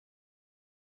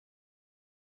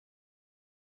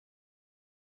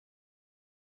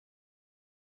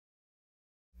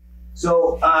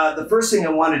So the first thing I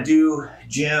want to do,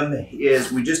 Jim,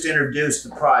 is we just introduced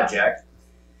the project.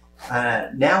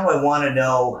 Now I want to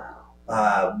know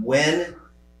when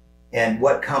and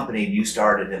what company you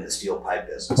started in the steel pipe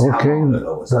business. Okay, How long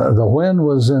ago was that? the when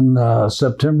was in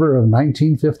September of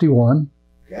 1951.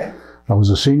 Okay. I was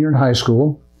a senior in high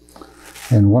school,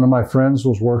 and one of my friends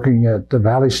was working at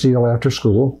Valley Steel after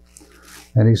school.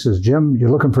 And he says, "Jim, you're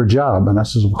looking for a job?" And I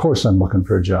says, "Of course I'm looking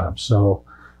for a job." So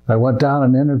I went down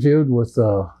and interviewed with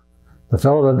the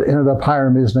fellow that ended up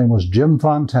hiring me. His name was Jim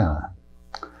Fontana.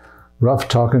 Rough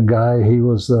talking guy. He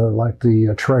was like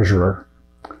the treasurer.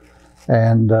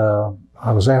 And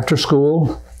I was after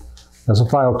school as a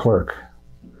file clerk.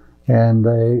 And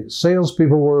the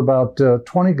salespeople were about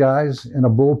 20 guys in a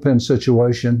bullpen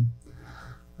situation,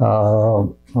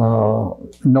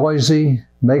 noisy,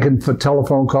 making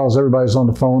telephone calls. Everybody's on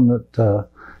the phone that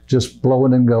just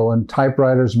blowing and going.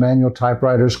 Typewriters, manual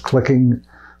typewriters, clicking,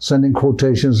 sending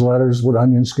quotations letters with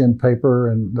onion skin paper.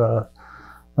 And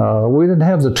we didn't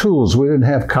have the tools. We didn't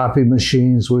have copy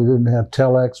machines. We didn't have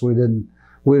telex. We didn't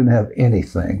have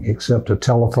anything except a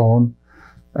telephone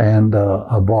and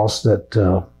a boss that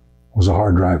was a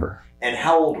hard driver. And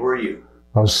how old were you?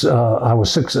 I was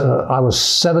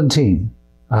 17.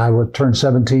 I would turn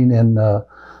 17 in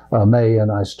May,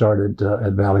 and I started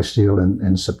at Valley Steel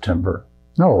in September.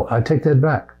 No, I take that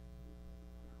back.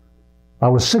 I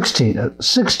was 16.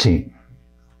 16.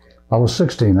 I was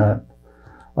 16.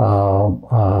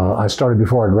 I started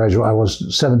before I graduated. I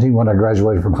was 17 when I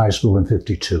graduated from high school in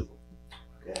 '52.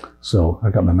 Okay. So I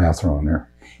got my math wrong there.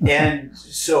 And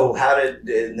so how did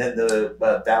then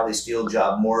the Valley Steel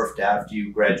job morphed after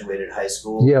you graduated high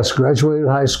school? Yes, graduated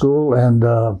high school and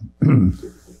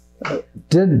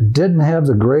didn't have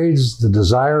the grades, the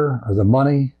desire, or the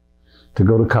money to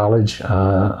go to college.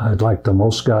 I'd like the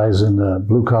most guys in the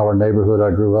blue-collar neighborhood I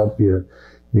grew up. You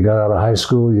got out of high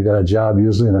school, you got a job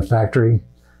usually in a factory,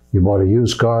 you bought a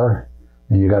used car,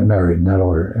 and you got married in that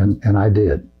order. And I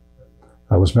did.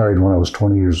 I was married when I was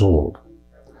 20 years old.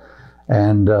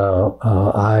 And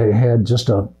I had just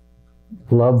a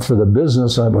love for the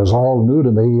business. It was all new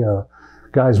to me.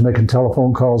 Guys making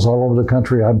telephone calls all over the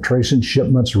country. I'm tracing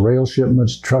shipments, rail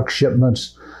shipments, truck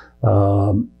shipments,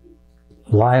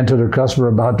 lying to their customer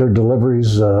about their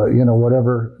deliveries.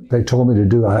 Whatever they told me to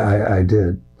do, I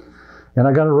did. And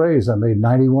I got a raise. I made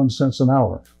 91 cents an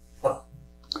hour.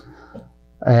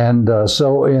 And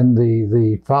so in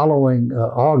the following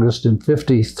August in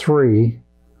 '53,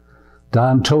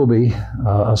 Don Toby,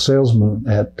 a salesman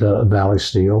at Valley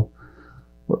Steel,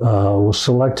 was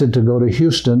selected to go to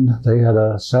Houston. They had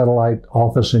a satellite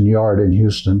office and yard in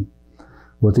Houston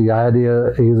with the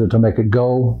idea either to make it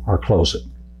go or close it.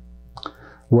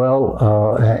 Well,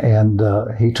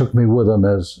 he took me with him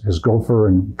as his gopher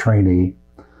and trainee.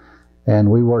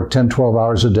 And we worked 10, 12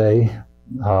 hours a day,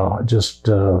 just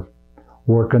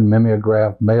working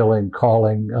mimeograph, mailing,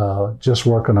 calling, just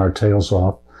working our tails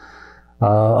off.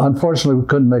 Unfortunately, we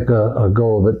couldn't make a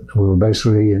go of it. We were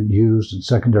basically used in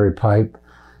secondary pipe.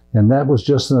 And that was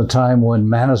just in a time when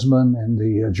Mannesmann and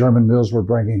the German mills were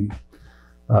bringing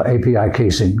API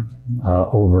casing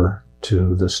over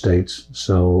to the States.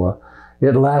 So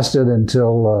it lasted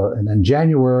until, and in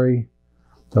January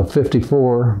of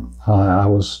 '54, I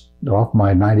was off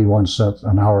my 91 cents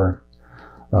an hour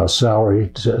salary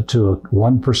to a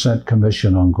 1%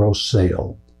 commission on gross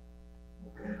sale.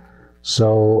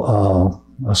 So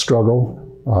a struggle,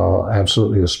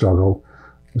 absolutely a strugel.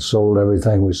 We sold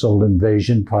everything. We sold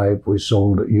invasion pipe. We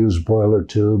sold used boiler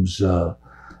tubes,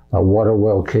 water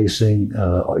well casing,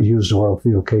 used oil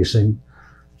field casing.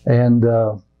 And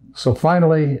so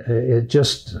finally, it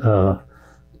just, I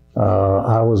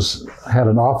had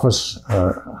an office,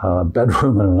 a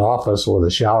bedroom and an office with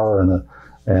a shower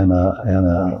and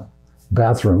a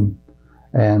bathroom.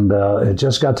 And it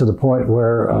just got to the point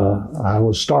where I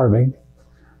was starving.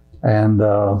 And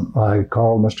I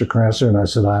called Mr. Crancer and I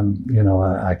said,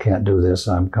 I can't do this.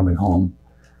 I'm coming home.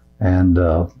 And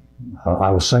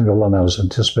I was single and I was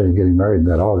anticipating getting married in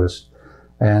that August.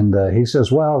 And he says,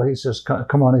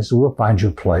 come on. He said, we'll find you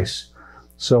a place.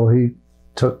 So he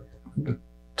took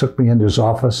me into his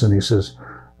office and he says,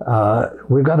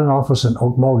 we've got an office in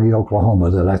Okmulgee,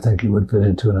 Oklahoma that I think you would fit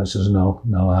into. And I says, no,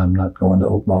 I'm not going to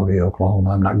Okmulgee,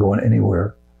 Oklahoma. I'm not going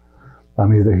anywhere.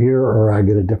 I'm either here or I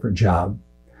get a different job.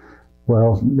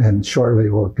 Well, and shortly,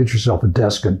 get yourself a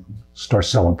desk and start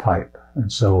selling pipe.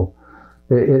 And so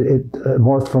it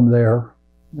morphed from there,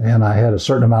 and I had a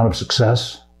certain amount of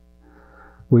success.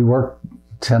 We worked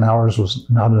 10 hours, was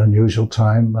not an unusual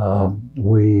time.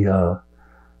 We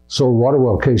sold water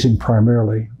well casing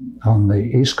primarily on the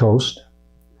East Coast.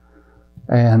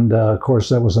 And of course,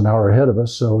 that was an hour ahead of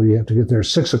us, so you have to get there at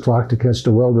 6 o'clock to catch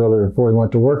the well driller before he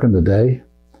went to work in the day.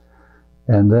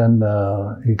 And then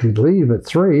you could leave at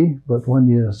 3, but when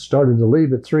you started to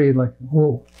leave at 3, like,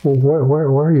 well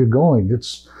where are you going?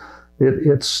 It's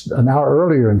an hour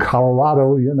earlier in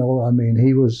Colorado, you know. I mean,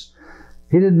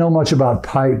 he didn't know much about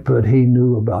pipe, but he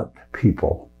knew about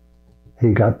people.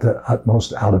 He got the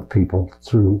utmost out of people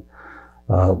through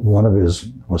one of his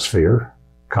was fear,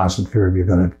 constant fear of you're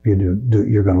going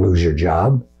to lose your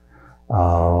job.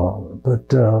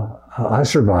 But I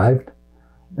survived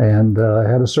and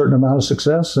had a certain amount of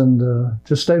success and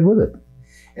just stayed with it.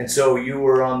 And so you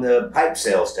were on the pipe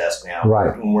sales desk now,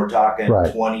 right? When we're talking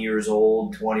 20 years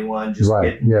old, 21, just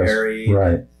getting married,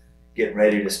 and getting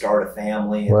ready to start a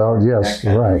family. And that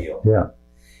kind of deal. Yeah.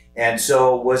 And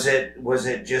so was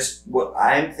it just what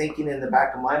I'm thinking in the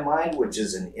back of my mind, which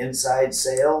is an inside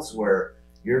sales where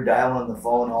you're dialing the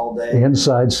phone all day?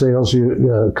 Inside sales,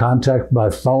 you contact by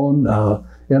phone.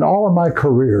 In all of my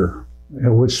career,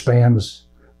 which spans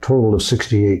a total of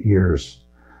 68 years,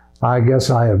 I guess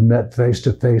I have met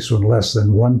face-to-face with less than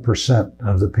 1%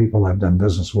 of the people I've done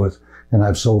business with, and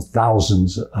I've sold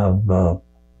thousands of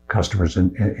customers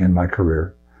in my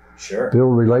career. Sure.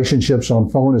 Build relationships on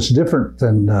phone is different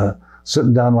than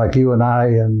sitting down like you and I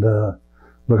and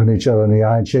looking each other in the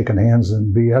eye and shaking hands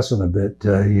and BSing a bit.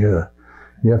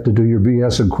 You have to do your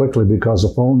BSing quickly because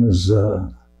the phone is,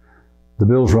 the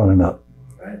bill's running up.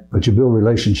 Right. But you build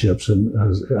relationships, and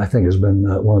I think has been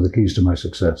one of the keys to my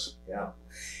success. Yeah.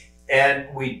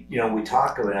 And we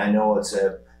talk about, I know it's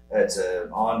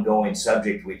an ongoing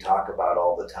subject we talk about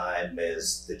all the time,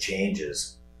 is the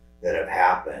changes that have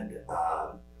happened.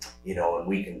 And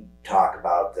we can talk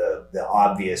about the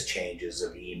obvious changes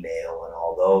of email and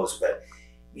all those, but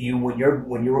when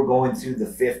you were going through the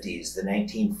 50s, the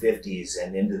 1950s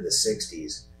and into the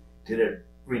 60s, did it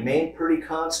remain pretty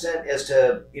constant as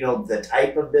to the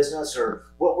type of business, or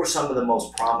what were some of the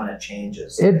most prominent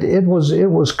changes? It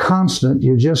was constant.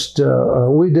 You just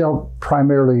we dealt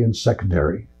primarily in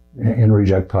secondary, in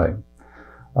reject pipe.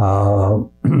 We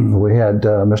had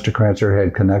Mr. Kranzer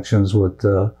had connections with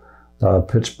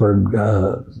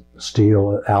Pittsburgh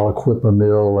Steel, Aliquippa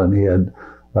Mill, and he had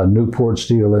Newport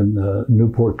Steel in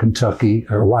Newport, Kentucky,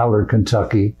 or Wilder,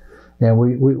 Kentucky. And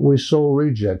we sold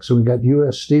rejects. So we got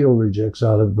U.S. Steel rejects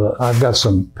out of, I've got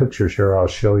some pictures here I'll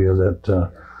show you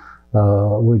that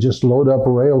we just load up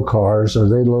rail cars, or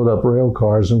they'd load up rail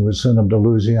cars, and we'd send them to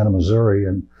Louisiana, Missouri,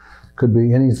 and could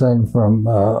be anything from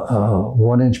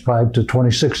 1-inch pipe to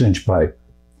 26-inch pipe.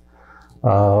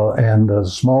 And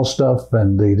small stuff,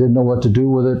 and they didn't know what to do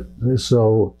with it.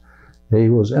 So he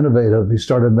was innovative. He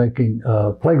started making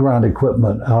playground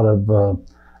equipment out of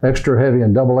extra heavy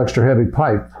and double extra heavy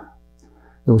pipe.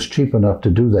 It was cheap enough to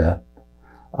do that.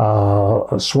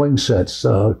 Swing sets,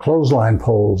 clothesline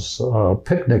poles,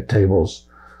 picnic tables,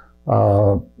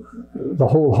 the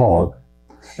whole hog.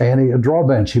 And a draw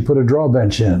bench, he put a draw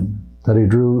bench in that he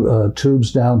drew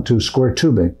tubes down to square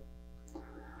tubing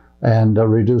and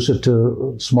reduce it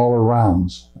to smaller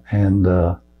rounds. And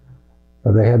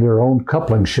they had their own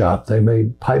coupling shop. They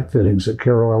made pipe fittings at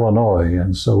Cairo, Illinois.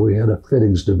 And so we had a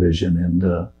fittings division. And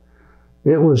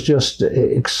it was just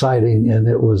exciting. And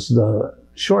it was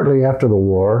shortly after the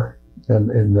war,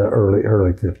 in the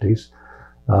early 50s.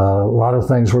 A lot of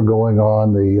things were going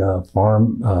on. The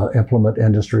farm implement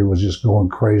industry was just going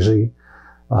crazy,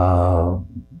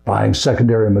 buying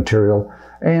secondary material.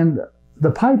 And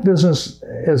the pipe business,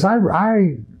 as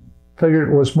I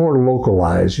figured, was more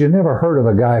localized. You never heard of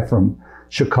a guy from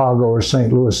Chicago or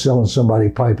St. Louis selling somebody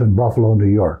pipe in Buffalo, New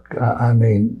York. I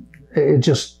mean, it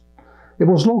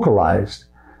was localized.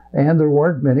 And there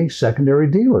weren't many secondary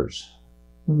dealers.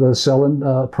 The selling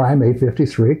prime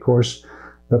 853, of course,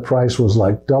 the price was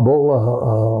like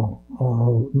double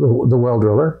the well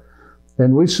driller.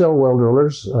 And we'd sell well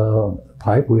drillers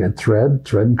pipe. We had thread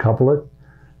and couplet.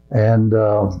 And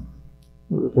a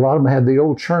lot of them had the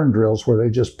old churn drills where they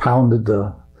just pounded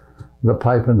the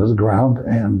pipe into the ground.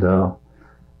 And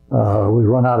we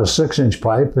run out of 6-inch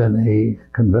pipe, and he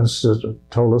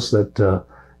told us that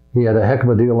he had a heck of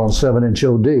a deal on 7-inch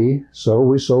OD. So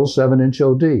we sold 7-inch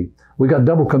OD. We got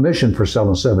double commission for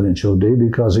selling 7-inch OD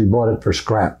because he bought it for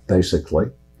scrap, basically.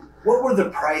 What were the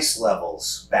price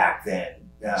levels back then?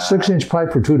 6-inch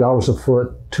pipe for $2 a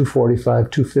foot, $2.45,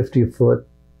 $2.50 a foot.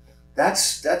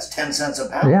 That's 10 cents a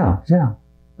pound. Yeah.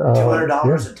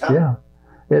 $200 a ton. Yeah.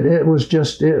 It was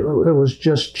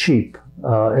just cheap.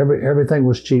 Everything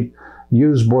was cheap.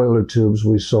 Used boiler tubes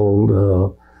we sold.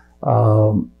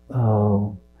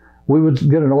 We would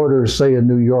get an order, say in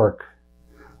New York,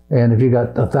 and if you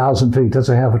got 1,000 feet, that's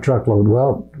a half a truckload.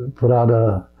 Well, put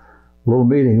out little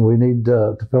meeting. We need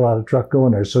to fill out a truck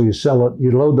going there. So you sell it,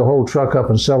 you load the whole truck up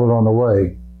and sell it on the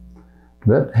way.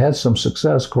 That had some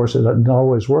success. Of course, it didn't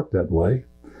always work that way.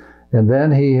 And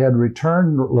then he had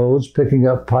return loads, picking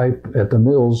up pipe at the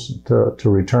mills to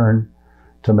return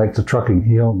to make the trucking.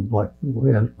 He owned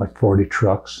we had like 40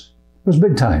 trucks. It was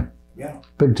big time. Yeah.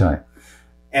 Big time.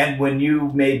 And when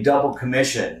you made double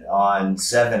commission on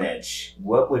 7-inch,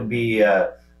 what would be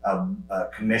a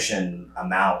commission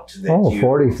amount that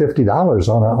 $40, $50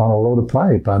 on a load of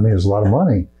pipe. I mean, it's a lot of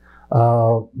money.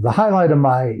 The highlight of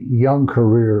my young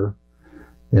career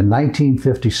in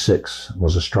 1956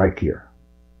 was a strike year.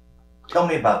 Tell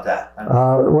me about that.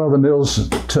 Well, the mills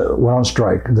went on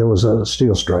strike. There was a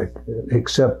steel strike,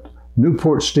 except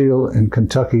Newport Steel in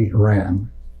Kentucky ran.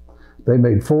 They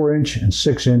made 4-inch and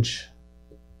 6-inch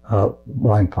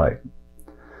line pipe.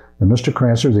 And Mr.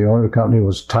 Crancer, the owner of the company,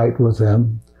 was tight with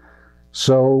them.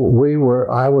 So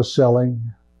I was selling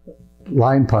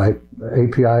line pipe,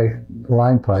 API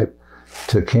line pipe,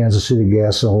 to Kansas City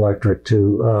Gas and Electric,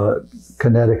 to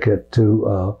Connecticut,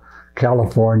 to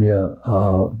California.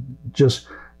 Just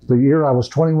the year I was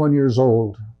 21 years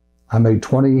old, I made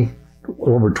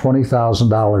over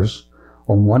 $20,000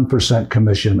 on 1%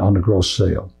 commission on the gross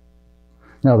sale.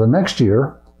 Now the next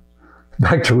year,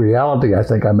 back to reality, I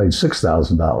think I made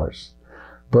 $6,000.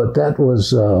 But that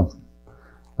was,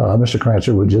 Mr.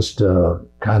 Crancer would just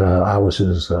I was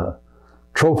his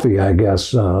trophy, I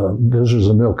guess. Visitors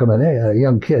of the mill come in, hey, a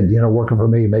young kid, working for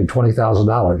me, made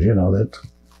 $20,000, that.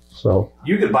 So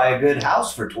you could buy a good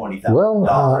house for $20,000. Well,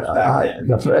 back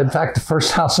then. In fact, the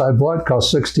first house I bought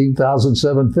cost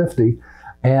 $16,750,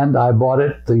 and I bought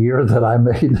it the year that I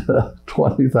made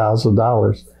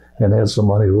 $20,000 and had some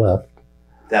money left.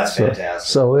 That's fantastic.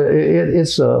 So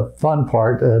it's a fun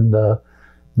part, and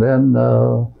then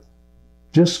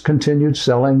just continued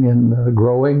selling and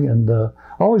growing, and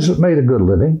always made a good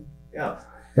living. Yeah.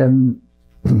 And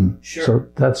sure. So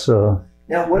that's.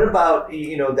 Now, what about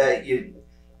that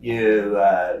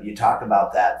you talk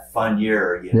about that fun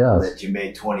year yes. that you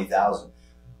made $20,000.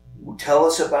 Tell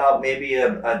us about maybe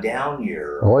a down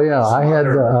year. Oh yeah, I had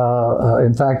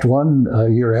in fact one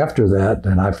year after that,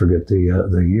 and I forget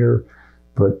the year,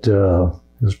 but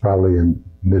it was probably in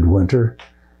midwinter,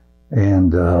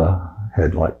 and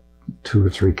had like 2 or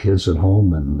 3 kids at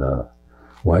home, and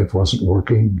wife wasn't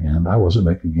working, and I wasn't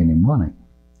making any money.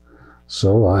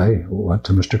 So I went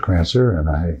to Mr. Crancer, and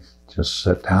I just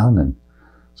sat down and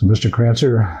said, Mr.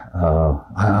 Crancer,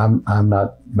 I'm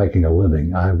not making a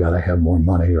living. I've got to have more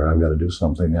money, or I've got to do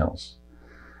something else.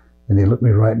 And he looked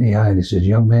me right in the eye and he said,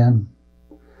 young man,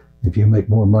 if you make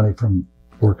more money from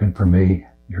working for me,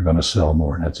 you're going to sell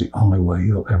more. And that's the only way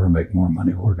you'll ever make more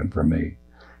money working for me.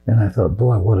 And I thought,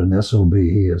 boy, what an SOB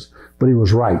he is. But he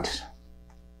was right.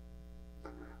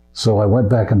 So I went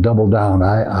back and doubled down.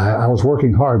 I was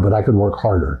working hard, but I could work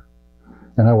harder.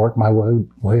 And I worked my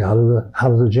way out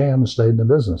of the jam and stayed in the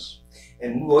business.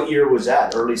 And what year was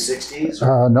that? Early 60s?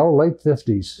 No, late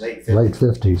 50s. Late 50s. Late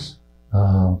 50s.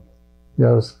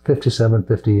 Yeah, it was 57,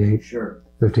 58, sure.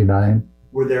 59.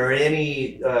 Were there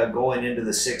any going into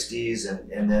the 60s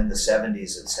and then the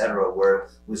 70s, et cetera,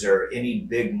 was there any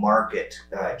big market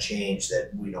change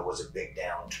that we know was a big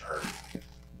downturn?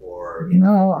 Or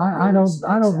no, I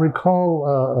don't recall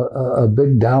a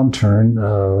big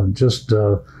downturn. Just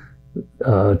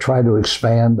try to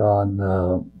expand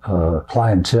on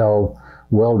clientele.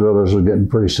 Well drillers were getting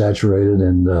pretty saturated,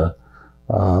 and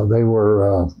they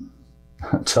were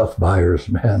tough buyers,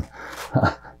 man.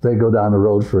 They go down the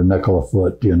road for a nickel a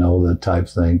foot, that type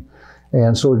thing.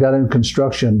 And so we got into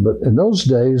construction. But in those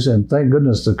days, and thank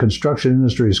goodness the construction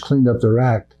industry has cleaned up their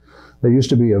act, there used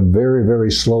to be a very,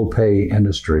 very slow pay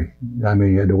industry. I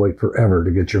mean, you had to wait forever to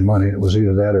get your money. It was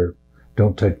either that or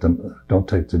don't take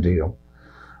the deal.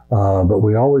 But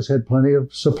we always had plenty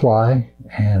of supply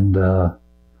and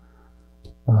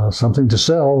something to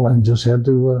sell, and just had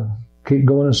to keep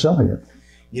going and selling it.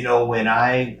 When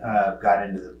I got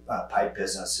into the pipe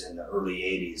business in the early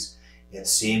 80s, it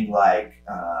seemed like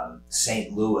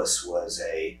St. Louis was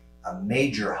a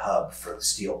major hub for the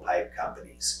steel pipe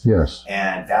companies. Yes.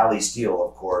 And Valley Steel,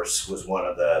 of course, was one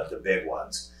of the big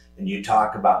ones. And you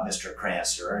talk about Mr.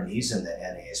 Crancer, and he's in the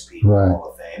NASP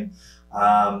Hall of Fame.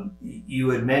 You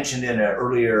had mentioned in an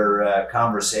earlier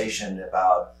conversation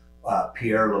about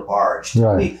Pierre Labarge.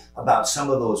 Tell me about some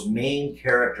of those main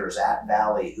characters at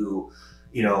Valley who,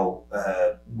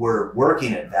 were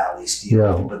working at Valley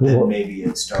Steel, but then maybe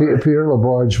it started. Pierre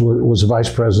Labarge was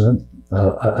vice president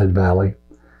at Valley,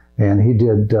 and he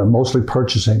did mostly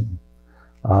purchasing.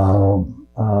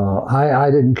 I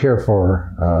didn't care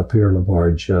for Pierre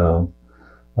Labarge.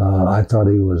 I thought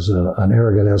he was an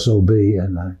arrogant SOB,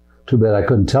 and too bad I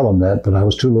couldn't tell him that, but I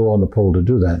was too low on the pole to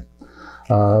do that.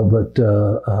 But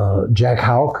Jack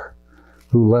Houck,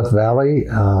 who left Valley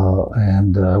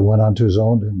and went on to his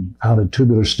own and founded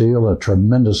Tubular Steel, a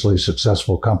tremendously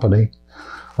successful company.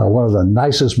 One of the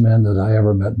nicest men that I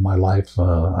ever met in my life.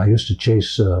 I used to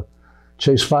chase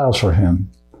files for him.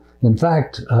 In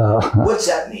fact, what's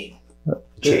that mean?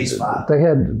 Chase files. They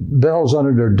had bells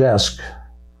under their desk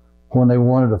when they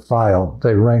wanted a file.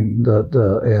 They rang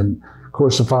and of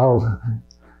course the file.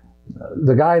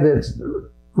 The guy that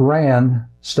ran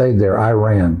stayed there. I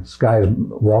ran. These guys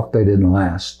walked. They didn't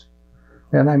last.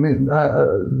 And I mean,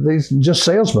 these just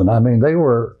salesmen. I mean, they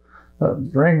were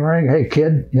ring, ring. Hey,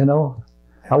 kid, you know.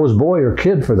 I was boy or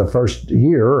kid for the first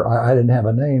year. I didn't have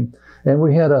a name. And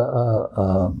we had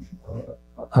an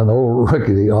old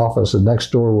rickety office, and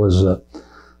next door was a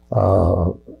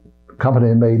company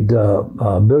that made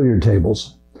billiard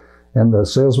tables. And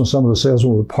some of the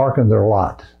salesmen would park in their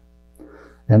lot.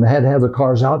 And they had to have the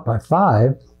cars out by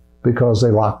 5 because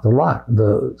they locked the lot.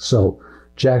 So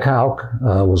Jack Houck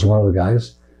was one of the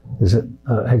guys. He said,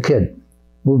 hey kid,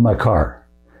 move my car.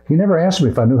 He never asked me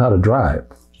if I knew how to drive.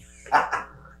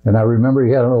 And I remember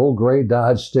he had an old gray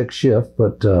Dodge stick shift,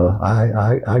 but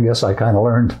I guess I kind of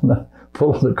learned to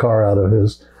pull the car out of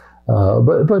his.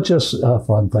 But just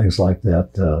fun things like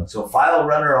that. So file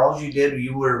runner, all you did,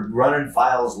 you were running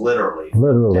files literally.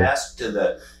 Literally. Desk to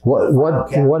the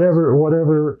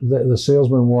whatever the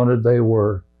salesman wanted, they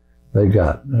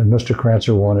got. And Mr.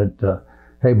 Krancer wanted,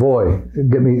 hey boy,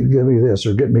 get me this,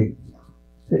 or get me.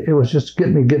 It was just get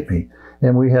me.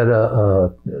 And we had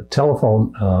a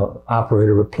telephone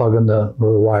operator would plug in the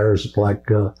wires like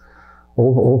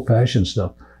old-fashioned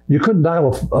stuff. You couldn't dial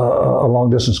a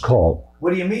long-distance call.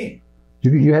 What do you mean?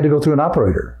 You had to go through an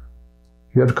operator.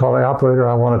 You had to call the operator.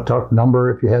 I want to talk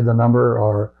number if you had the number,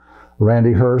 or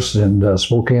Randy Hurst in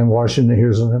Spokane, Washington.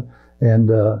 Here's them. And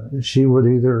she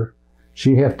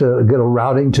have to get a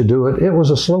routing to do it. It was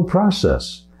a slow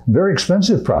process, very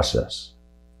expensive process.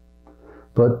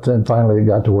 But then finally it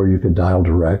got to where you could dial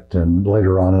direct, and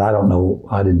later on, and I don't know,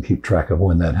 I didn't keep track of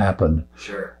when that happened.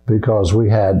 Sure. Because we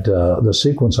had the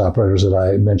sequence operators that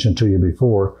I mentioned to you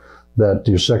before, that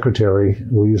your secretary,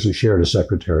 we usually shared a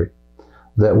secretary,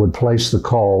 that would place the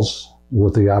calls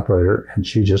with the operator, and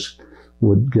she just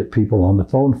would get people on the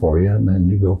phone for you, and then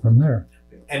you go from there.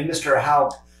 And Mr.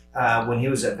 Houck, when he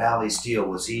was at Valley Steel,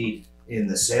 was he in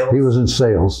the sales? He was in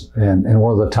sales, and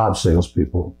one of the top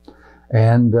salespeople.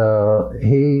 And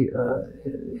you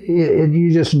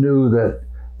just knew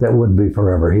that wouldn't be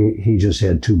forever. He just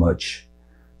had too much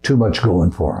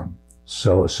going for him.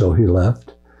 So he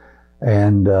left,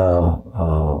 and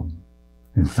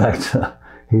in fact,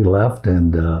 he left.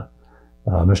 And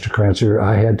Mr. Krancer,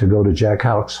 I had to go to Jack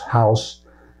Houck's house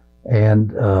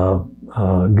and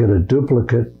get a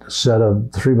duplicate set of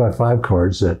 3x5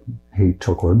 cards that he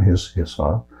took with him, his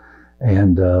file,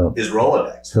 and his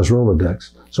Rolodex. His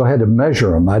Rolodex. So I had to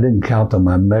measure them. I didn't count them,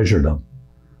 I measured them.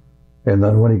 And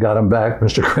then when he got them back,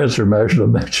 Mr. Krancer measured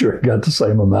them, made sure he got the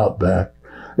same amount back.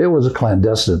 It was a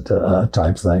clandestine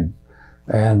type thing.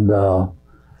 And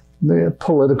the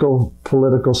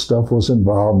political stuff was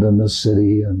involved in the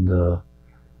city. And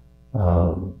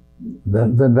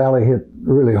then Valley hit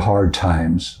really hard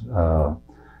times.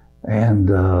 And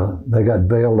they got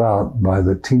bailed out by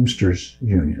the Teamsters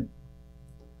Union.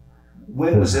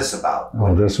 When was this about?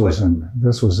 Oh, this was in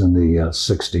the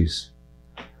 60s.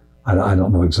 I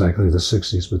don't know exactly the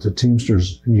 60s, but the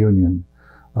Teamsters Union,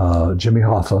 Jimmy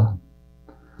Hoffa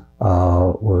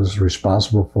was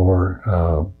responsible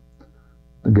for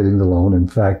getting the loan. In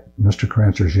fact, Mr.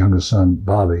 Krancer's youngest son,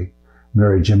 Bobby,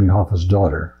 married Jimmy Hoffa's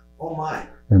daughter. Oh my!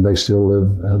 And they still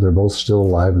live. They're both still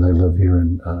alive, and they live here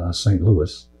in St.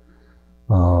 Louis.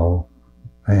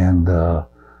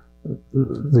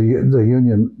 The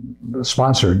union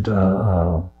sponsored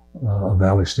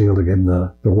Valley Steel to give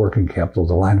them the working capital,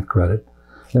 the line of credit,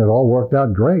 and it all worked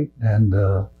out great. And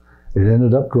it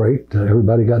ended up great.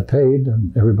 Everybody got paid,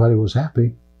 and everybody was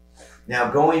happy. Now,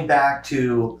 going back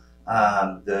to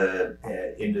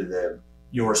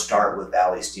your start with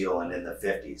Valley Steel and in the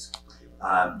 50s,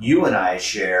 you and I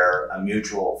share a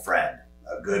mutual friend,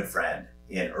 a good friend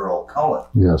in Earl Cohen.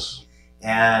 Yes.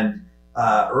 And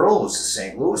Earl was a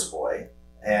St. Louis boy,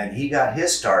 and he got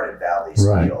his start at Valley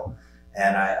Steel. Right.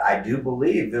 And I do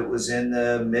believe it was in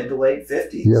the mid to late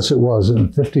 50s. Yes, it was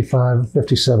in 55,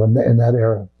 57, in that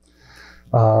era.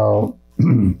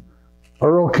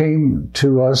 Earl came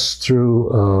to us through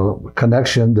a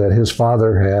connection that his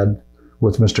father had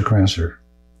with Mr. Krancer.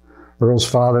 Earl's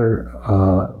father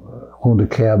owned a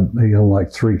cab, he owned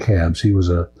like 3 cabs. He was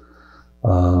a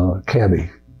cabbie.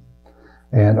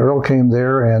 And Earl came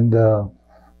there, and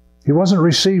he wasn't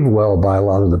received well by a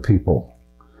lot of the people.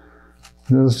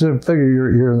 Figure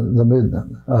you're in the mid.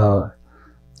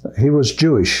 He was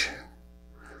Jewish.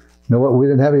 You know what? We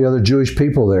didn't have any other Jewish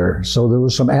people there, so there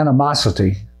was some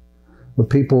animosity with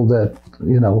people that,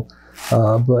 you know.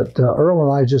 But Earl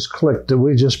and I just clicked.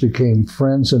 We just became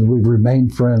friends, and we've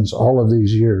remained friends all of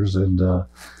these years. And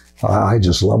I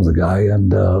just love the guy.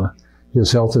 And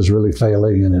his health is really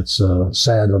failing, and it's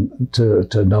sad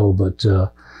to know. But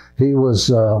he was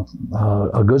a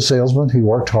good salesman. He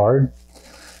worked hard.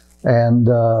 And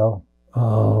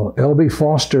L.B.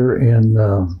 Foster in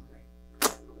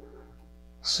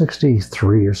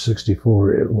 63 or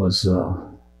 64, it was,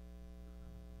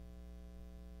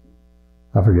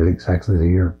 I forget exactly the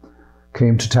year,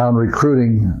 came to town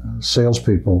recruiting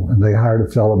salespeople, and they hired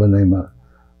a fellow by the name of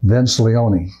Vince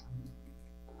Leone.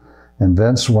 And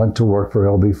Vince went to work for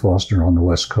L.B. Foster on the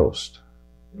West Coast.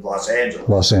 Los Angeles.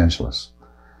 Los Angeles.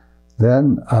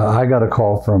 Then I got a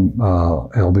call from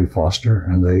L.B. Foster,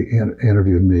 and they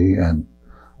interviewed me and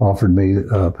offered me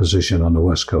a position on the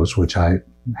West Coast, which I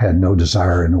had no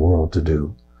desire in the world to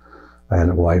do. I had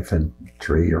a wife and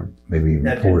 3 or maybe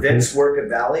even 4 Did Vince work at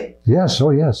Valley? Yes, oh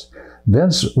yes.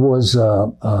 Vince was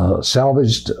a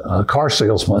salvaged car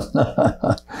salesman.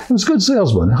 He was a good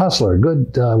salesman, hustler,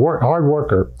 good hard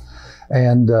worker.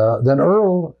 And then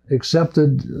Earl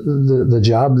accepted the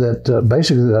job that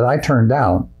basically that I turned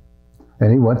down.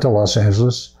 And he went to Los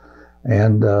Angeles.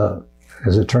 And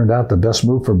as it turned out, the best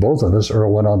move for both of us,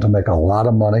 Earl went on to make a lot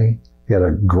of money. He had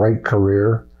a great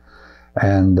career.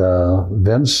 And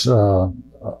Vince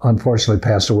unfortunately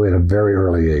passed away at a very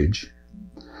early age.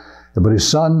 But his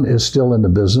son is still in the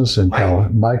business, and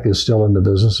Mike is still in the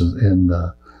business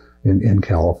in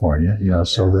California. Yeah,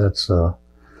 so that's...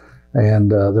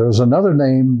 And there was another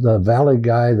name, the Valley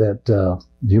guy that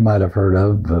you might have heard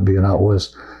of, being out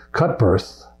west,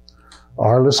 Cutbirth.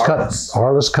 Arliss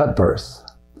Cutbirth.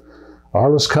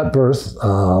 Arliss Cutbirth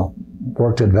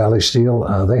worked at Valley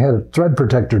Steel. They had a thread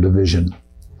protector division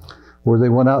where they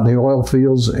went out in the oil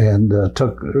fields and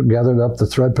gathered up the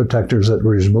thread protectors that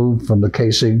were removed from the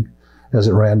casing as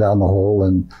it ran down the hole,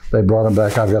 and they brought them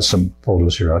back. I've got some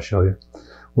photos here I'll show you,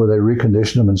 where they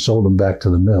reconditioned them and sold them back to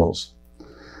the mills.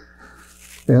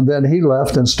 And then he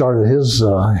left and started his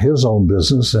own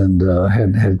business, and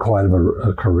had quite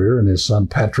a career. And his son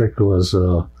Patrick was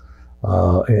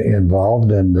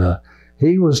involved, and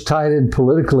he was tied in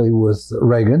politically with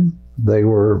Reagan. They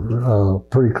were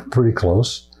pretty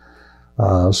close.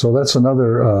 So that's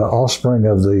another offspring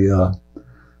of the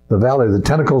Valley. The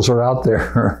tentacles are out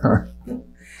there.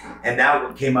 And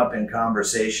that came up in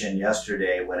conversation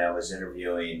yesterday when I was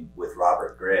interviewing with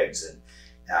Robert Griggs, and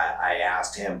I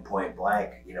asked him point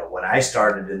blank, you know, when I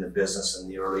started in the business in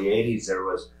the early 80s, there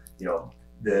was, you know,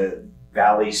 the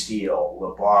Valley Steel,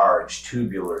 LaBarge,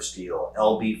 Tubular Steel,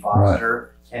 L.B.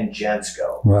 Foster, right, and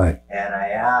Gensco. Right. And I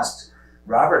asked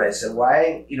Robert, I said,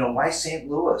 why St.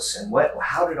 Louis? And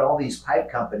how did all these pipe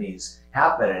companies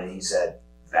happen? And he said,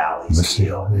 Valley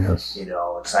Steel. Yes. You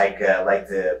know, it's like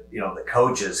the, you know, the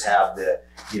coaches have the,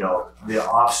 you know, the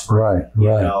offspring. Right. You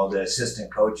right. know, the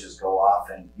assistant coaches go off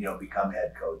and, you know, become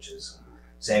head coaches.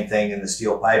 Same thing in the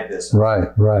steel pipe business. Right.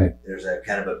 Right. There's a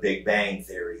kind of a Big Bang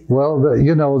theory. Well,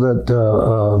 you know that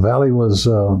Valley was.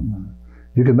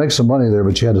 You could make some money there,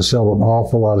 but you had to sell an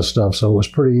awful lot of stuff. So it was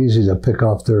pretty easy to pick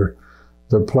off their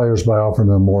players by offering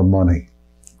them more money.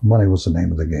 Money was the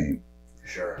name of the game.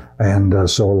 Sure. And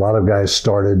so a lot of guys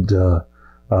started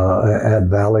at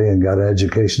Valley and got an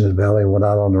education at Valley and went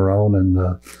out on their own, and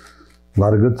a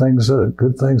lot of good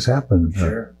things happened.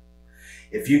 Sure.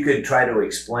 If you could try to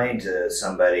explain to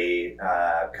somebody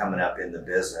coming up in the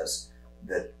business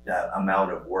that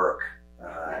amount of work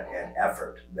and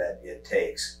effort that it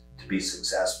takes to be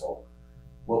successful,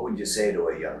 what would you say to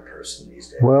a young person these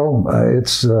days? Well,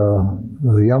 it's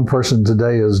the young person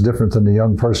today is different than the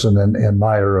young person in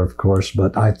my era, of course,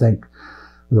 but I think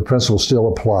the principles still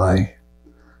apply.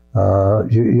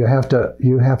 You have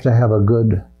to have a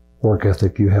good work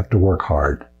ethic. You have to work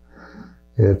hard.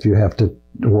 If you have to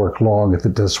work long, if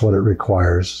that's what it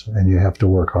requires, and you have to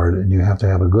work hard, and you have to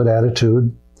have a good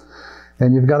attitude,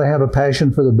 and you've got to have a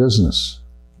passion for the business.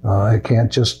 It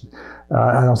can't just.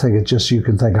 I don't think it's just you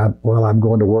can think, well, I'm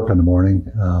going to work in the morning.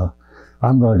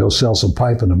 I'm going to go sell some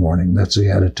pipe in the morning. That's the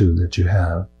attitude that you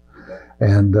have.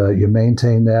 And you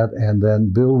maintain that, and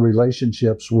then build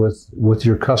relationships with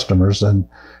your customers and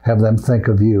have them think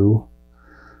of you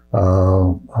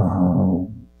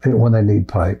when they need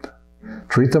pipe.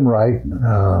 Treat them right.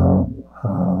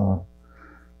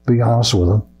 Be honest with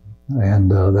them.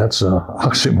 And that's an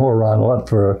oxymoron a lot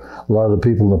for a lot of the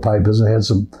people in the pipe business. They had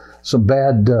some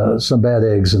bad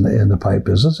eggs in the pipe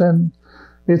business, and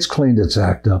it's cleaned its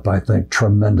act up, I think,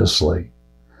 tremendously,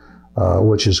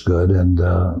 which is good. And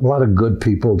a lot of good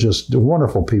people, just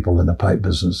wonderful people in the pipe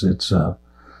business. It's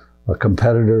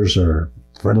competitors are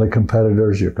friendly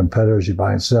competitors. Your competitors, you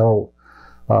buy and sell,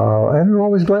 and we're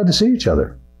always glad to see each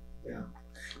other.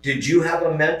 Did you have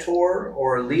a mentor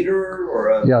or a leader or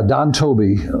a... Yeah, Don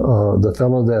Toby, the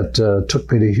fellow that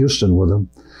took me to Houston with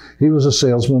him. He was a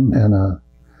salesman and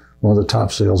one of the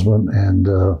top salesmen, and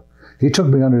he took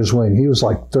me under his wing. He was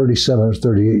like 37 or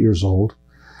 38 years old.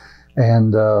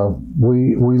 And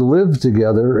we lived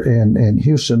together in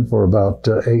Houston for about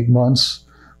 8 months.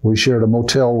 We shared a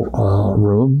motel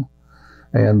room.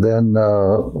 And then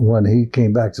when he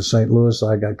came back to St. Louis,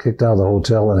 I got kicked out of the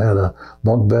hotel and had a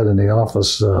bunk bed in the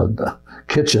office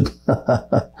kitchen.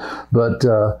 But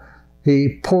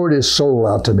he poured his soul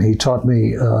out to me. He taught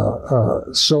me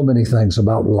so many things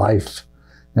about life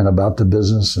and about the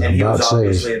business and about sales. And he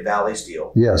was obviously at Valley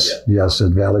Steel. Yes,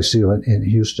 at Valley Steel in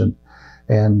Houston.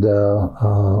 And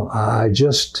I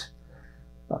just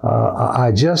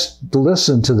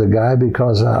listened to the guy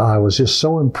because I was just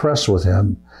so impressed with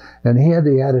him. And he had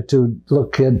the attitude,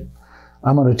 look, kid,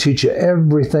 I'm going to teach you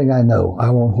everything I know. I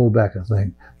won't hold back a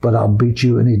thing, but I'll beat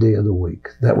you any day of the week.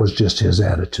 That was just his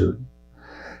attitude.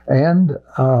 And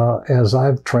as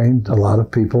I've trained a lot of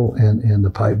people in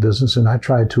the pipe business, and I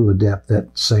try to adapt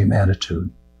that same attitude,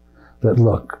 that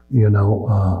look, I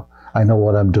know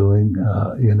what I'm doing.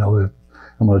 If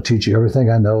I'm going to teach you everything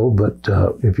I know, but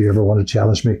if you ever want to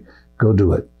challenge me, go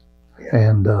do it. Yeah.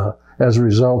 And as a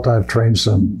result, I've trained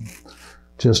some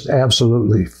just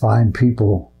absolutely fine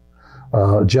people.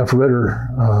 Jeff Ritter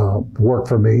worked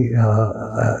for me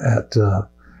at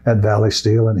Valley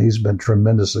Steel, and he's been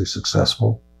tremendously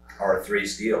successful. R3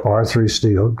 Steel. R3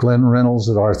 Steel. Glenn Reynolds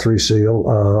at R3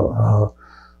 Steel.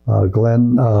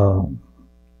 Glenn,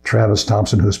 Travis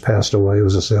Thompson, who's passed away,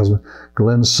 was a salesman.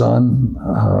 Glenn's son,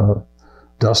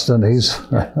 Dustin, he's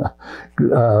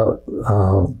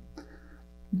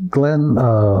Glenn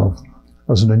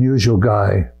was an unusual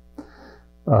guy.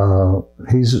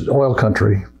 He's oil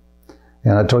country,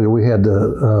 and I told you we had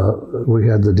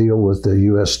the deal with the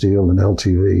U.S. Steel and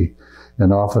LTV,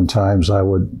 and oftentimes I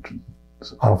would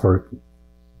offer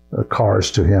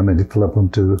cars to him and he'd flip them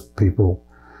to people,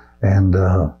 and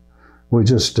we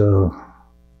just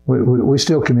we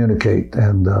still communicate,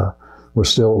 and we're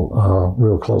still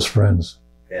real close friends.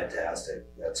 Fantastic,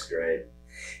 that's great.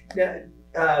 Now,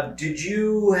 did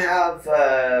you have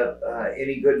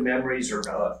any good memories, or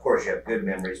no, of course you have good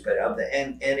memories, but of the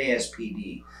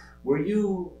NASPD, were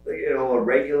you a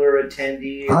regular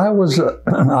attendee? I was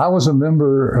a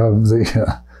member of the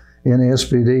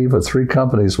NASPD with 3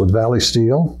 companies, with Valley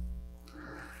Steel,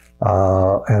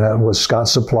 and it was Scott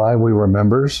Supply. We were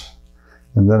members,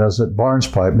 and then I was at Barnes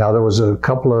Pipe. Now there was a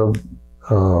couple of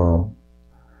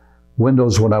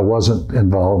windows when I wasn't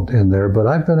involved in there, but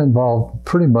I've been involved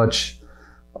pretty much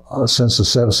since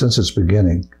its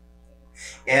beginning.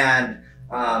 And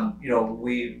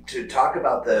to talk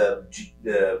about the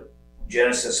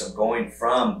genesis of going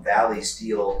from Valley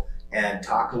Steel, and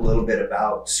talk a little bit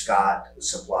about Scott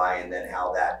Supply, and then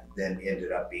how that then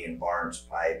ended up being Barnes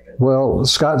Pipe. Well,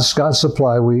 Scott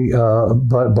Supply, we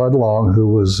Bud Long, who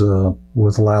was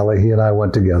with Lally, he and I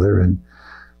went together and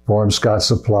formed Scott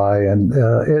Supply. And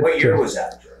what year was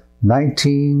that?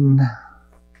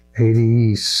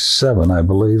 1987, I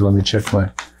believe. Let me check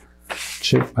my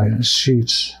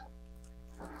sheets.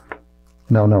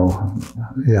 Yeah,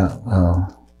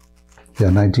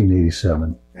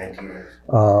 1987.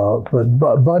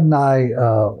 But Bud and I,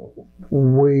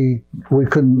 we were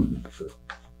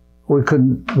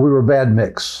a bad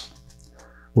mix.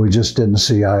 We just didn't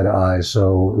see eye to eye.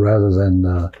 So rather than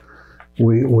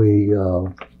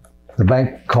the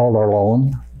bank called our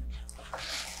loan,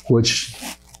 which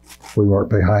we weren't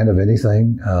behind of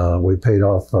anything. We paid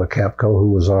off Capco,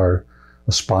 who was our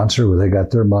sponsor, where they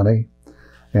got their money.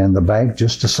 And the bank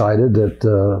just decided that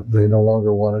they no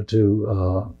longer wanted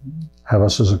to have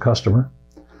us as a customer.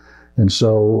 And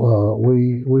so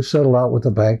we settled out with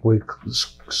the bank. We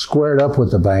squared up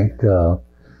with the bank.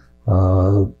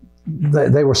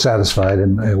 They were satisfied,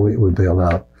 and we bailed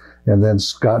out. And then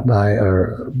Scott and I,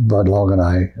 or Bud Long and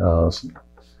I,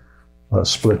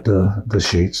 split the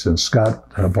sheets. And Scott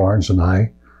Barnes and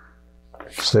I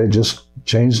just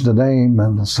changed the name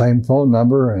and the same phone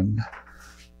number, and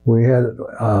we had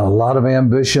a lot of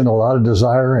ambition, a lot of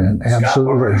desire, and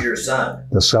absolutely. Scott Barnes, your son.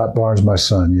 The Scott Barnes, my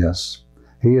son, yes.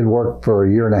 He had worked for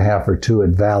a year and a half or 2 at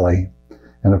Valley.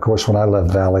 And of course, when I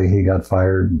left Valley, he got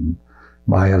fired, and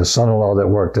I had a son-in-law that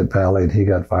worked at Valley, and he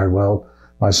got fired. Well,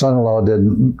 my son-in-law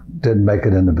didn't make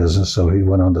it in the business, so he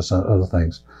went on to some other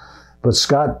things. But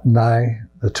Scott and I,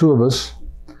 the two of us,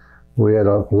 we had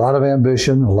a lot of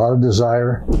ambition, a lot of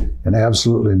desire, and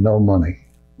absolutely no money.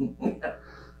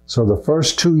 So the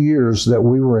first 2 years that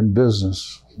we were in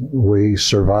business, we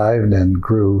survived and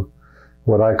grew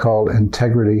what I call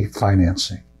integrity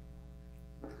financing.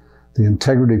 The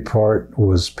integrity part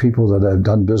was people that I've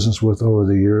done business with over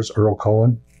the years. Earl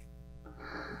Cohen.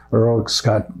 Earl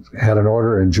Scott had an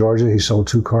order in Georgia. He sold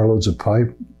 2 carloads of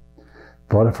pipe.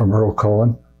 Bought it from Earl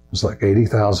Cohen. It was like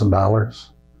 $80,000.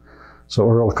 So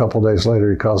Earl, a couple of days later,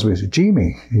 he calls me and says,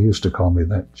 Jimmy. He used to call me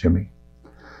that, Jimmy.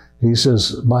 He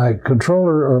says, my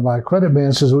controller or my credit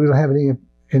man says, we don't have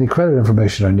any credit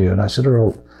information on you. And I said,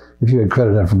 Earl, if you had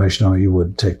credit information on you, you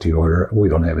wouldn't take the order. We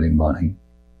don't have any money.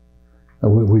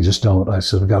 We just don't. I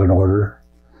said, we got an order.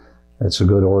 It's a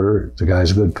good order. The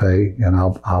guy's good pay, and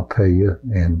I'll pay you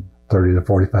in 30 to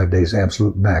 45 days,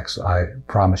 absolute max. I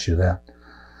promise you that.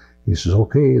 He says,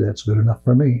 okay, that's good enough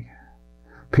for me.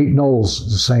 Pete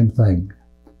Knowles, the same thing.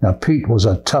 Now, Pete was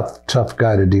a tough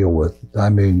guy to deal with. I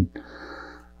mean,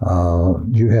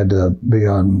 you had to be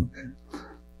on,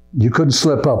 you couldn't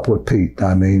slip up with Pete.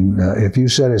 I mean, if you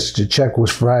said the check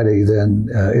was Friday, then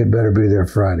it better be there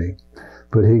Friday.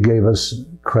 But he gave us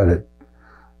credit.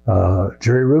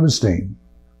 Jerry Rubenstein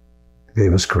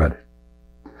gave us credit.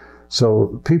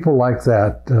 So people like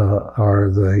that are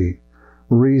the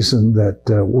reason that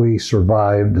we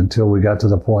survived until we got to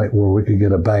the point where we could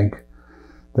get a bank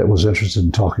that was interested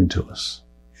in talking to us.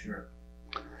 Sure.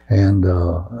 And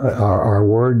our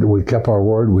word, we kept our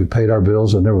word, we paid our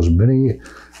bills, and there was many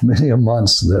a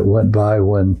months that went by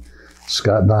when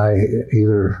Scott and I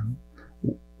either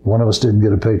one of us didn't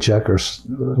get a paycheck or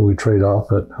we trade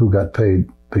off at who got paid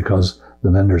because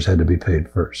the vendors had to be paid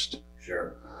first.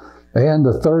 Sure. And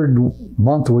the third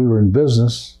month we were in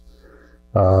business,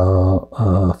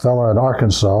 a fellow in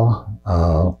Arkansas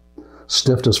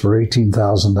stiffed us for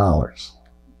 $18,000.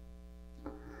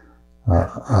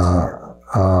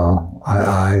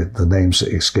 The name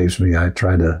escapes me. I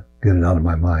try to get it out of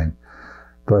my mind.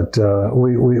 But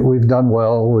we've done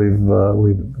well. We've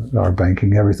our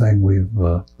banking, everything. We've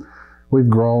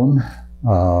grown,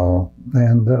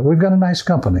 and we've got a nice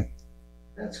company.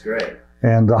 That's great.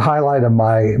 And the highlight of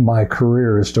my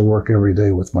career is to work every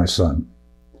day with my son.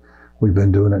 We've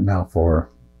been doing it now for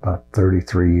about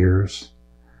 33 years.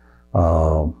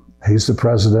 He's the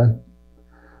president,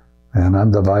 and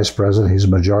I'm the vice president. He's a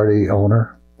majority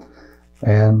owner.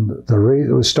 And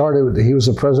he was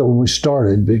the president when we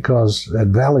started because at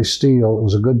Valley Steel, it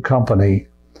was a good company,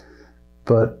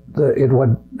 but it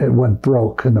went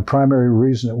broke. And the primary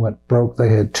reason it went broke, they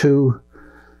had 2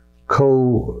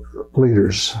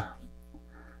 co-leaders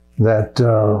that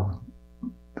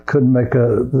couldn't make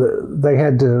they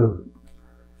had to,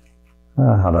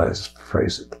 how do I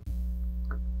phrase it?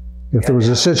 If there was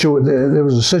a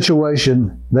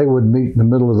situation, they would meet in the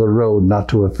middle of the road not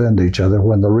to offend each other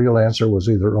when the real answer was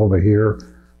either over here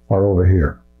or over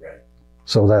here. Right.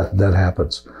 So that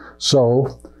happens.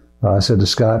 So I said to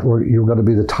Scott, you're going to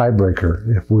be the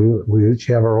tiebreaker. If we each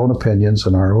have our own opinions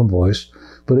and our own voice,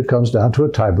 but it comes down to a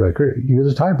tiebreaker. You're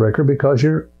the tiebreaker because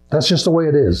that's just the way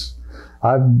it is.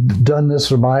 I've done this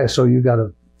so you got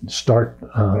to start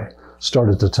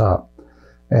at the top.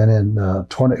 And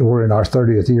we're in our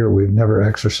 30th year. We've never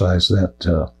exercised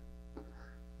that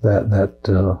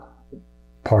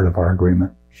part of our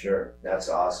agreement. Sure, that's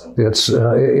awesome.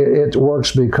 It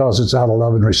works because it's out of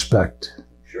love and respect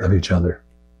of each other.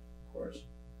 Of course.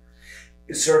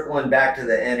 Circling back to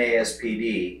the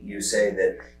NASPD, you say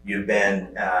that you've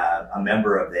been a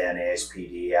member of the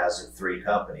NASPD as of 3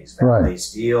 companies: Valley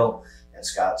Steel and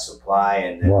Scott Supply,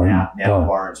 and now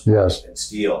Barnes Yes. and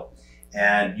Steel.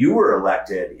 And you were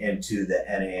elected into the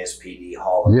NASPD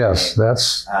Hall of Fame. Yes,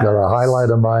 that's got a highlight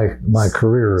of my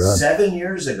career. 7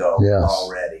 years ago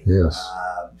already. Yes.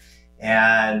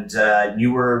 And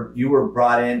you were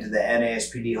brought into the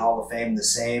NASPD Hall of Fame the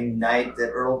same night that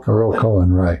Earl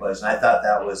Cohen right. was. And I thought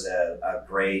that was a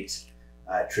great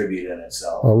tribute in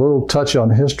itself. A little touch on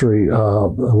history. We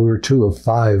were 2 of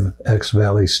 5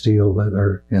 ex-Valley Steel that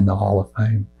are in the Hall of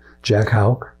Fame. Jack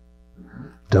Houck,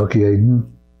 Duck Yaden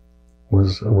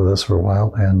was with us for a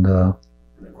while, and of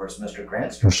course Mr.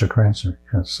 Cranster. Mr. Cranster,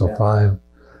 yes. So 5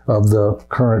 of the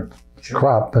current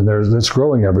crop, and it's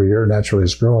growing every year. Naturally,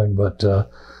 it's growing, but I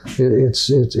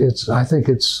think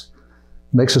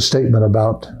makes a statement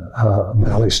about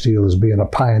Valley Steel as being a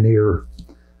pioneer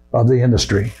of the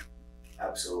industry.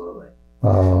 Absolutely.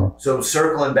 So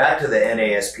circling back to the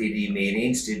NASPD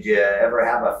meetings, did you ever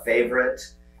have a favorite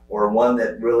or one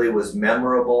that really was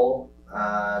memorable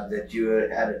that you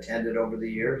had attended over the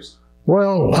years?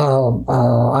 Well,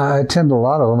 I attended a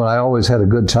lot of them, and I always had a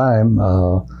good time.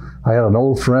 I had an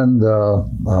old friend,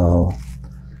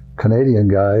 Canadian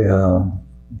guy,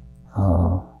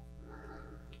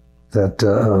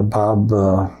 Bob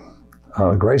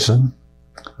Grayson,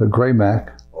 the Gray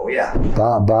Mac. Oh yeah.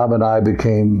 Bob and I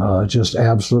became just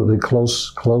absolutely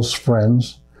close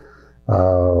friends.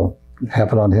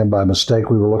 Happened on him by mistake.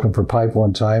 We were looking for pipe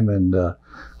one time and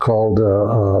called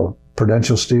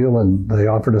Prudential Steel, and they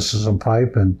offered us some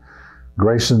pipe, and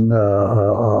Grayson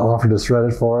offered to thread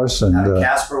it for us. And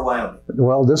Casper, Wyoming.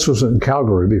 Well, this was in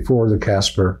Calgary before the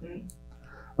Casper.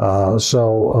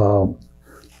 So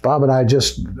Bob and I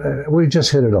we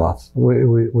just hit it off.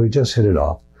 We just hit it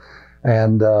off,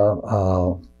 and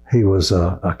he was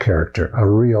a character, a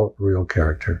real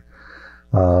character.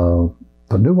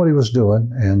 But knew what he was doing,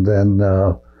 and then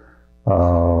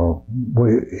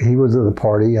he was at the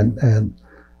party, and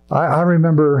I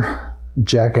remember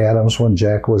Jack Adams when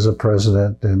Jack was a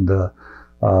president, and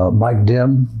Mike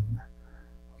Dim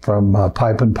from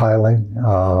Pipe and Piling,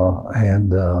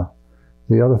 and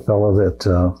the other fellow that,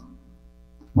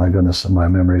 my goodness, my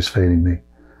memory's fading me.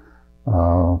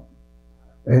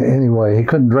 Anyway, he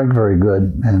couldn't drink very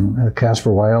good, and at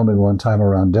Casper, Wyoming, one time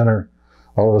around dinner,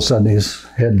 all of a sudden he's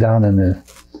head down in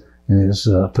his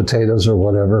potatoes or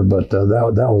whatever. But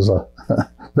that was a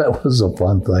that was a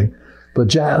fun thing.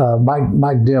 But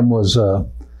Mike Dim was a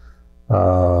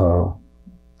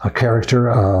character.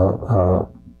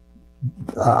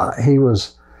 He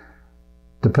was,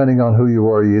 depending on who you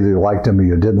were, you either liked him or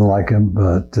you didn't like him.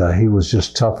 But he was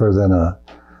just tougher than a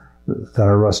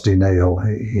rusty nail.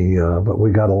 But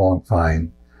we got along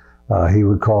fine. He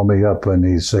would call me up and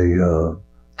he'd say,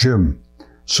 "Jim,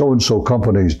 so-and-so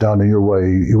company's down in your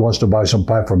way. He wants to buy some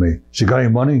pipe from me. Has he got any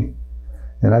money?"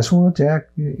 And I said, "Well, Jack,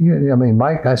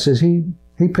 Mike," I says, he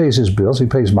pays his bills. He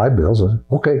pays my bills." I said,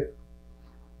 "Okay.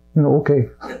 Okay."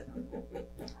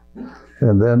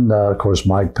 And then, of course,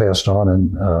 Mike passed on,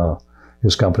 and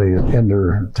his company,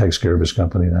 Ender, takes care of his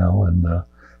company now, and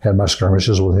had my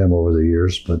skirmishes with him over the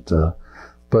years. But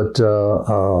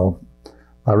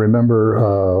I remember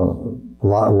a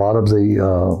lot of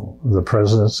the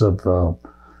presidents of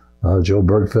Joe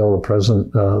Bergfeld, the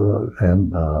president,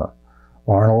 and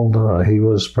Arnold, he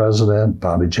was president.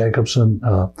 Bobby Jacobson.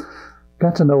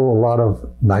 Got to know a lot of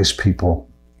nice people.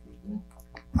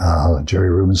 Jerry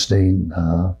Rubenstein.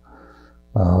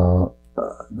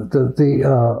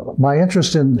 My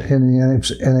interest in the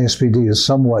NASPD is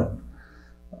somewhat.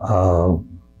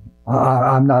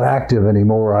 I'm not active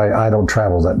anymore. I don't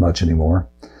travel that much anymore.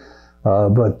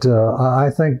 But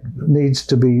I think needs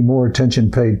to be more attention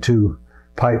paid to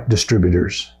pipe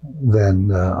distributors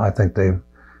than I think they've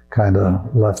kind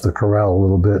of left the corral a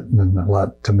little bit, and a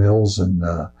lot to mills and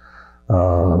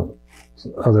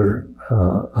other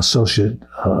associate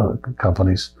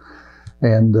companies.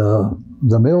 And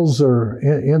the mills are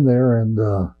in there, and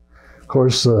of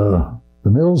course the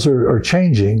mills are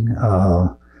changing.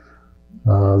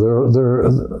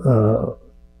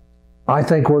 I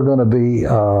think we're going to be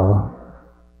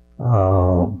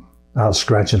out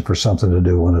scratching for something to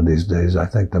do one of these days. I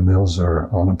think the mills are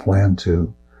on a plan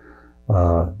to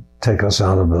take us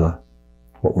out of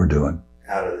what we're doing.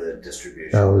 Out of the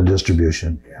distribution. Out of the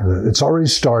distribution. Yeah. It's already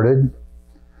started,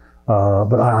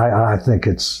 but I think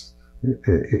it's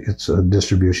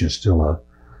distribution is still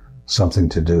something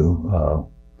to do.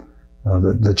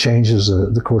 The changes,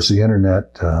 of course, the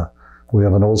internet. We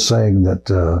have an old saying that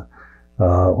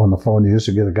on the phone, you used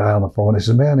to get a guy on the phone. He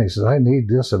said, "Man," he says, "I need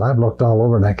this, and I've looked all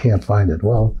over and I can't find it."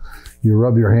 Well, you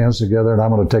rub your hands together, and I'm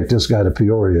going to take this guy to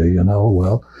Peoria.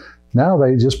 Well, now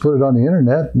they just put it on the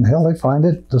internet, and hell, they find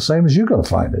it the same as you're going to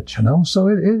find it. So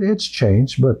it's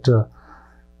changed, but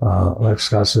like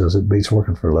Scott says, it beats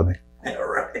working for a living.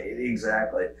 Right,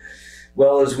 exactly.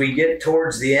 Well, as we get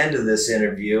towards the end of this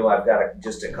interview, I've got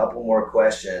just a couple more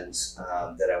questions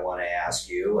that I want to ask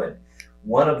you. And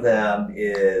one of them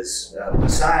is,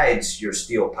 besides your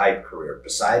steel pipe career,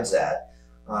 besides that,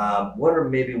 what are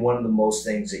maybe one of the most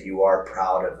things that you are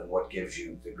proud of, and what gives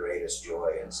you the greatest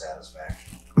joy and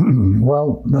satisfaction?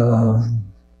 Well,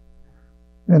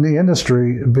 in the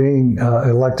industry, being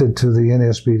elected to the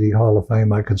NASPD Hall of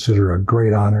Fame, I consider a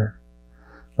great honor.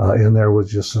 In there was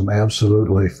just some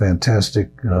absolutely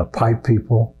fantastic pipe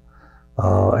people,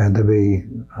 and to be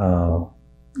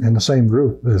in the same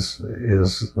group is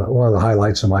one of the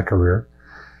highlights of my career.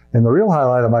 And the real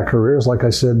highlight of my career is, like I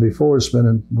said before,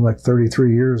 spending like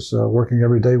 33 years working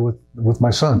every day with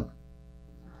my son,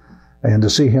 and to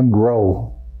see him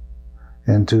grow,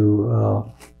 and to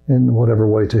in whatever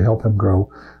way to help him grow.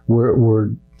 we're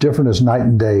different as night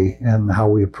and day in how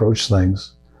we approach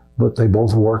things, but they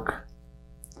both work,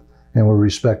 and we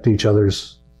respect each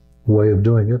other's way of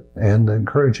doing it and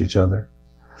encourage each other.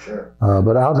 Sure.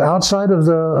 But outside of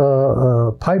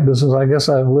the pipe business, I guess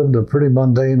I've lived a pretty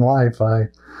mundane life.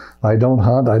 I don't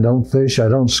hunt, I don't fish, I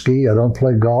don't ski, I don't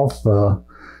play golf,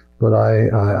 but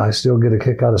I still get a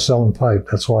kick out of selling pipe.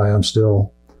 That's why I'm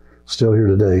still here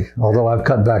today. Although I've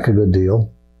cut back a good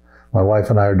deal. My wife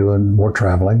and I are doing more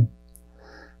traveling,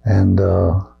 and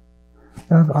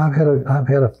I've had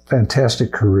a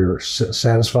fantastic career,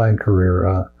 satisfying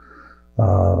career.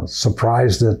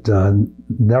 Surprised that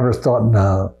never thought in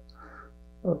a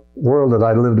world that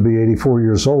I'd live to be 84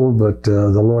 years old, but the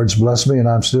Lord's blessed me, and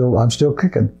I'm still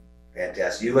kicking.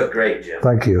 Fantastic. You look great, Jim.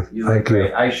 Thank you. You look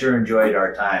great. I sure enjoyed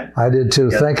our time. I did too.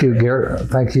 Yep. Thank you, Garrett.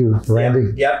 Thank you,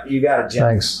 Randy. Yep, you got it, Jim.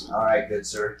 Thanks. All right, good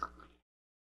sir.